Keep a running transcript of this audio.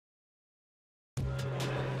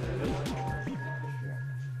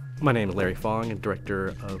My name is Larry Fong, director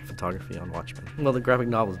of photography on Watchmen. Well, the graphic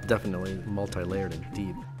novel is definitely multi-layered and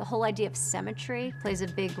deep. The whole idea of symmetry plays a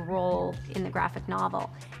big role in the graphic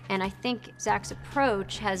novel. And I think Zach's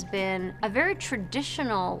approach has been a very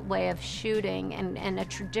traditional way of shooting and a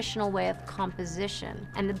traditional way of composition.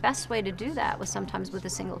 And the best way to do that was sometimes with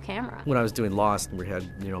a single camera. When I was doing Lost, we had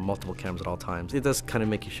multiple cameras at all times. It does kind of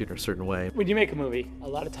make you shoot in a certain way. When you make a movie, a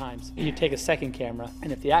lot of times, you take a second camera,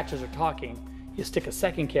 and if the actors are talking, you stick a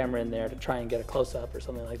second camera in there to try and get a close-up or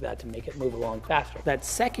something like that to make it move along faster. That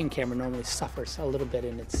second camera normally suffers a little bit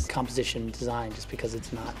in its composition design just because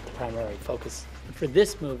it's not the primary focus. But for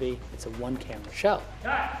this movie, it's a one-camera show.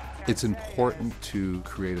 It's important to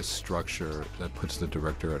create a structure that puts the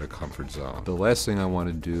director at a comfort zone. The last thing I want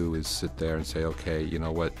to do is sit there and say, okay, you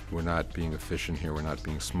know what, we're not being efficient here, we're not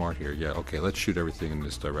being smart here. Yeah, okay, let's shoot everything in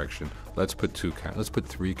this direction. Let's put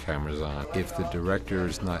 3 cameras on. If the director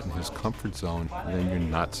is not in his comfort zone, then you're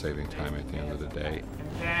not saving time at the end of the day.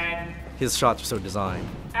 His shots are so designed.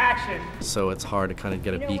 Action! So it's hard to kind of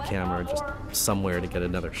get a B camera just somewhere to get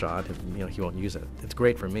another shot if he won't use it. It's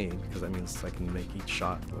great for me because that means I can make each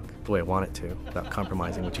shot look the way I want it to without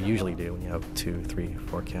compromising, which you usually do when you have 2, 3,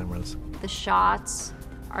 4 cameras. The shots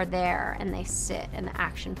are there and they sit and the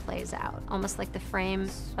action plays out, almost like the frame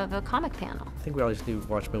of a comic panel. I think we always knew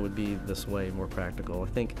Watchmen would be this way, more practical. I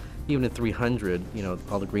think even in 300,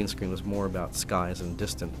 all the green screen was more about skies and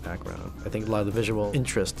distant background. I think a lot of the visual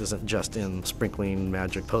interest isn't just in sprinkling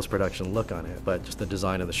magic post-production look on it, but just the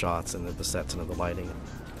design of the shots and the sets and of the lighting.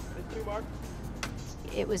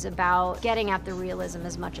 It was about getting at the realism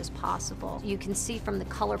as much as possible. You can see from the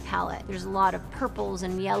color palette, there's a lot of purples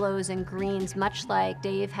and yellows and greens, much like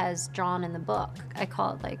Dave has drawn in the book. I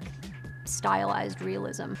call it like stylized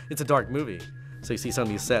realism. It's a dark movie. So you see some of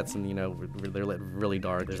these sets and they're lit really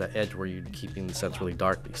dark. There's that edge where you're keeping the sets really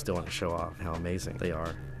dark, but you still want to show off how amazing they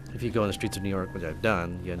are. If you go in the streets of New York, which I've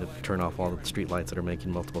done, you end up turn off all the street lights that are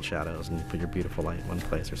making multiple shadows and you put your beautiful light in one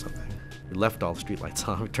place or something. We left all the street lights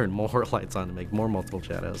on, we turned more lights on to make more multiple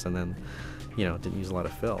shadows, and then, didn't use a lot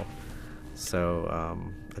of fill. So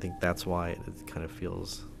I think that's why it kind of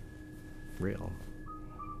feels real.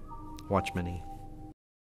 Watchmen-y.